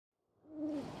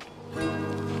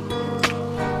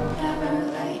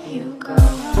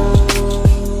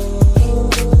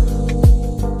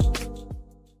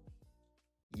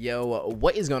Yo,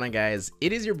 what is going on, guys?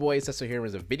 It is your boy Sesso here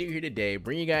with a video here today,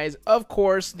 bringing you guys, of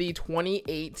course, the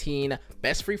 2018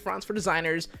 best free fonts for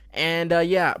designers. And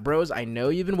yeah, bros, I know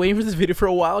you've been waiting for this video for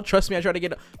a while. Trust me, I try to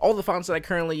get all the fonts that I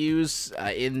currently use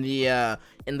in the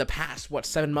past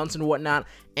 7 months and whatnot.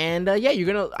 And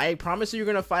yeah, I promise you're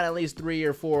gonna find at least 3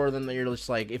 or 4 of them that you're just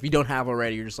like, if you don't have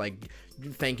already, you're just like,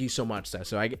 thank you so much, Seth.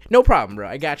 So no problem, bro,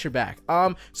 I got your back.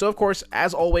 So of course,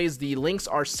 as always, the links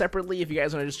are separately. If you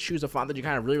guys want to just choose a font that you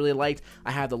kind of really liked,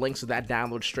 I have the links to that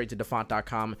download straight to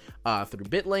dafont.com through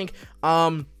BitLink.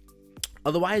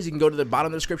 Otherwise, you can go to the bottom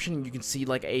of the description and you can see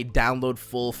like a download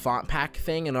full font pack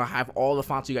thing, and I'll have all the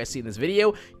fonts you guys see in this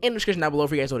video in the description down below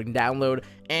for you guys so you can download.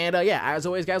 And yeah, as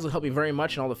always, guys, will help me very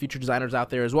much, and all the future designers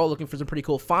out there as well looking for some pretty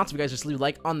cool fonts. If you guys just leave a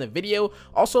like on the video,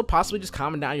 also possibly just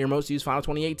comment down your most used font of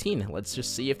 2018. Let's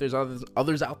just see if there's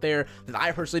others out there that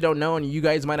I personally don't know and you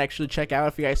guys might actually check out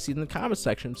if you guys see it in the comment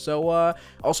section. So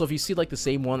also, if you see like the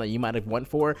same one that you might have went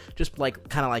for, just like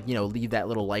kind of like, you know, leave that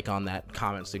little like on that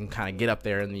comment so you can kind of get up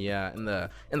there in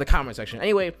the comment section.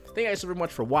 Anyway, thank you guys so very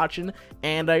much for watching,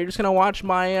 and you're just gonna watch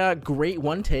my great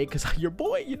one take, because your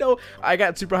boy, you know, I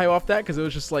got super high off that because it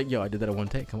was just like, yo, I did that in one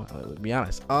take. Come on, let's be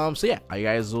honest. So yeah,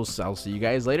 I'll see you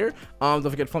guys later. Don't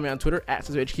forget to follow me on Twitter at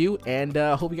SessoHQ, and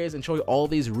hope you guys enjoy all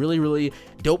these really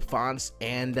dope fonts.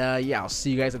 And yeah, I'll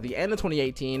see you guys at the end of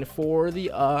 2018 for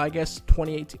the I guess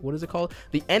 2018, what is it called,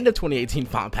 the end of 2018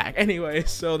 font pack. Anyway,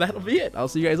 so that'll be it. I'll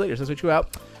see you guys later. SessoHQ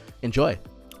out. Enjoy.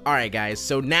 Alright, guys,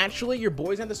 so naturally your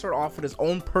boy's going to start off with his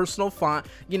own personal font,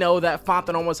 you know, that font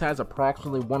that almost has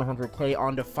approximately 100k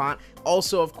on Dafont.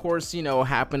 Also, of course, you know,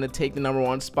 happened to take the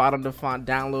 #1 spot on Dafont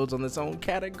downloads on this own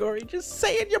category. Just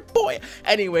saying, your boy.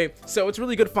 Anyway, so it's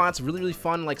really good font. It's really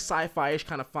fun, like sci-fi-ish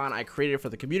kind of font. I created it for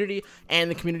the community,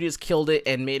 and the community has killed it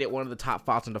and made it one of the top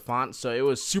fonts on Dafont. So it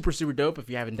was super dope.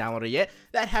 If you haven't downloaded it yet,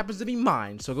 that happens to be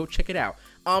mine, so go check it out.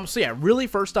 So yeah, really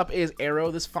first up is Arrow.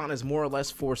 This font is more or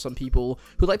less for some people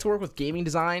who like to work with gaming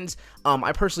designs.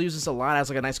 I personally use this a lot as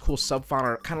like a nice cool sub font,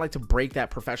 or kind of like to break that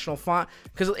professional font,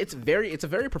 because it's a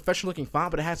very professional looking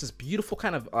font, but it has this beautiful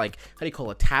kind of like, how do you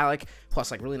call it, italic, plus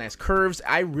like really nice curves.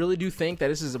 I really do think that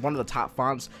this is one of the top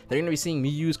fonts that you're gonna be seeing me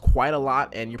use quite a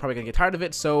lot, and you're probably gonna get tired of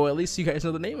it, so at least you guys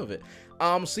know the name of it.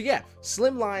 So yeah,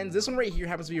 Slim Lines, this one right here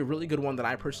happens to be a really good one that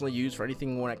I personally use for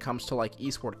anything when it comes to like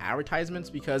esport advertisements,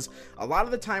 because a lot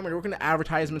of the time when you're working at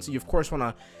advertisements, you of course want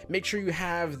to make sure you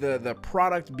have the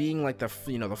product being like the,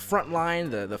 you know, the front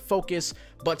line, the focus,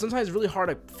 but sometimes it's really hard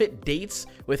to fit dates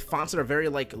with fonts that are very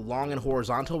like long and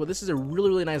horizontal. But this is a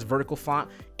really nice vertical font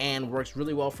and works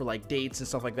really well for like dates and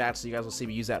stuff like that, so you guys will see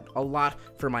me use that a lot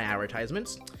for my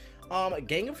advertisements.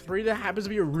 Gang of 3, that happens to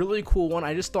be a really cool one.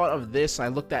 I just thought of this. I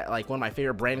looked at like one of my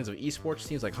favorite brandings of esports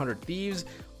teams, like 100 Thieves,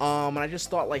 and I just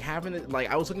thought like having it, like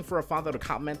I was looking for a font that would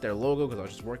complement their logo because I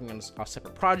was just working on a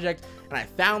separate project, and I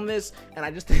found this, and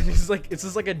I just think this is like, it's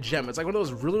just like a gem. It's like one of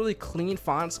those really clean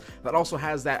fonts that also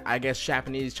has that, I guess,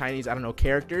 Japanese, Chinese, I don't know,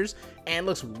 characters, and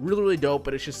looks really dope.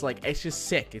 But it's just like, it's just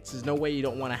sick. It's just no way you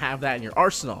don't want to have that in your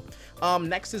arsenal.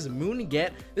 Next is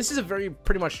Moonget. This is a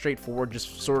pretty much straightforward,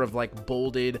 just sort of like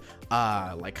bolded,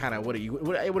 like kind of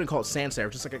I wouldn't call it sans serif,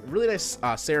 just like a really nice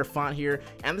serif font here.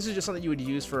 And this is just something you would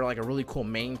use for like a really cool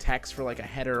main text for like a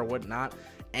header or whatnot,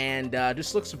 and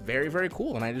just looks very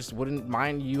cool. And I just wouldn't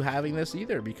mind you having this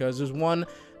either, because there's one.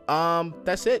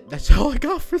 That's it. That's all I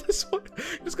got for this one.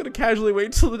 Just gonna casually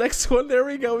wait till the next one. There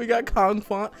we go. We got Kong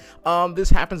font. This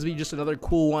happens to be just another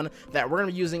cool one that we're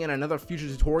gonna be using in another future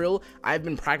tutorial. I've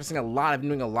been practicing a lot. I've been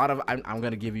doing a lot of. I'm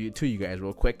gonna give you to you guys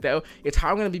real quick though. It's how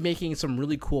I'm gonna be making some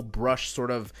really cool brush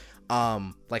sort of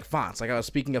like fonts. Like I was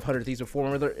speaking of 100 Thieves before.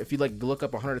 Remember, if you like look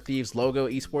up 100 Thieves logo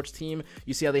esports team,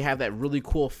 you see how they have that really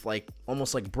cool like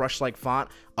almost like brush like font,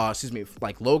 excuse me,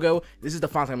 like logo. This is the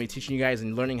font I'm gonna be teaching you guys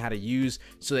and learning how to use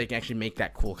so they can actually make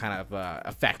that cool kind of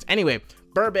effect. Anyway,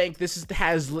 Burbank,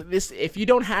 has this. If you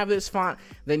don't have this font,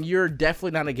 then you're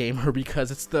definitely not a gamer, because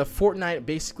it's the Fortnite,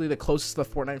 basically the closest to the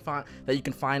Fortnite font that you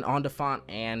can find on Dafont.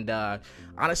 And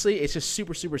honestly, it's just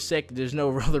super sick. There's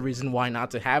no other reason why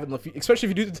not to have it,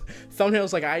 especially if you do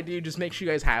thumbnails like I do. Just make sure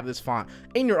you guys have this font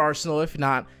in your arsenal. If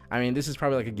not, I mean, this is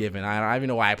probably like a given. I don't even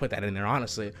know why I put that in there,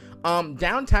 honestly.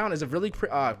 Downtown is a really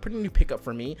pretty new pickup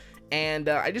for me, and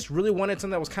I just really wanted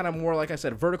something that was kind of more, like I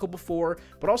said, vertical before,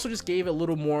 but also just gave it a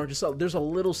little more, there's a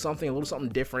little something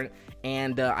different.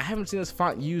 And I haven't seen this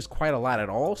font used quite a lot at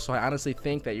all, so I honestly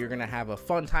think that you're gonna have a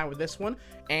fun time with this one,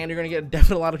 and you're gonna get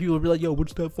definitely a lot of people will be like, yo,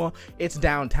 what's that font? It's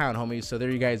Downtown, homies. So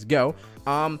there you guys go.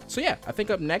 So yeah, I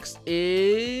think up next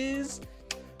is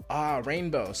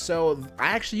Rainbow. So I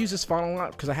actually use this font a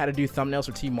lot because I had to do thumbnails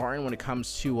for T Martin when it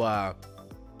comes to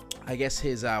I guess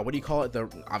his what do you call it, the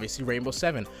obviously Rainbow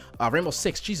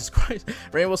 6, Jesus Christ,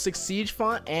 Rainbow Six Siege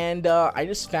font. And I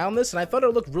just found this and I thought it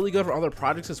looked really good for other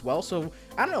projects as well. So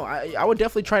I don't know, I would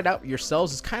definitely try it out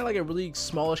yourselves. It's kind of like a really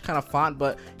smallish kind of font,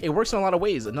 but it works in a lot of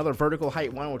ways. Another vertical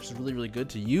height one, which is really good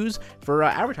to use for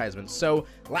advertisements. So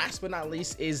last but not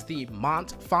least is the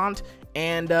Mont font.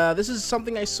 And this is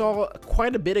something I saw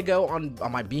quite a bit ago on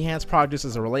my Behance projects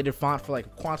as a related font for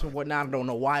like Quantum and whatnot. I don't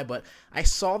know why, but I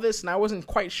saw this and I wasn't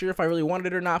quite sure if I really wanted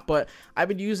it or not, but I've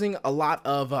been using a lot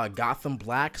of Gotham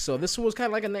Black, so this was kind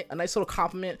of like a nice little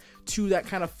compliment to that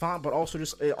kind of font, but also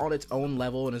just on its own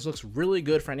level, and it looks really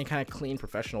good for any kind of clean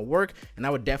professional work, and I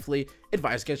would definitely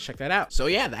advise you guys to check that out. So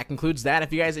yeah, that concludes that.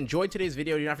 If you guys enjoyed today's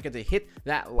video, do not forget to hit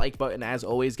that like button as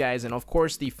always, guys, and of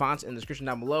course the fonts in the description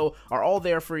down below are all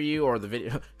there for you, or the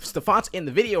video the fonts in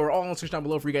the video are all in the description down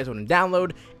below for you guys to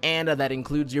download, and that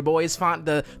includes your boy's font,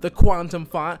 the Quantum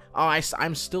font.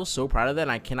 I'm still so proud of that,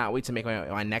 and I cannot wait to make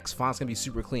my next font. It's gonna be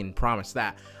super clean, promise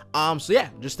that. So yeah,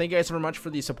 just thank you guys so much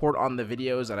for the support on the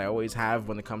videos that I always have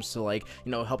when it comes to, like,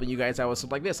 you know, helping you guys out with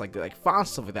stuff like this, like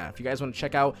fonts, stuff like that. If you guys want to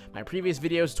check out my previous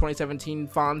videos, 2017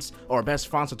 fonts or best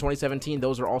fonts of 2017,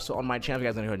 those are also on my channel. You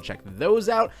guys want to go ahead and check those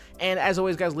out. And as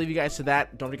always, guys, leave you guys to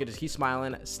that. Don't forget to keep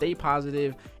smiling, stay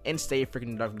positive, and stay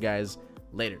freaking productive, guys.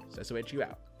 Later. So that's the way to you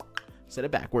out. Said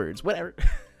it backwards. Whatever.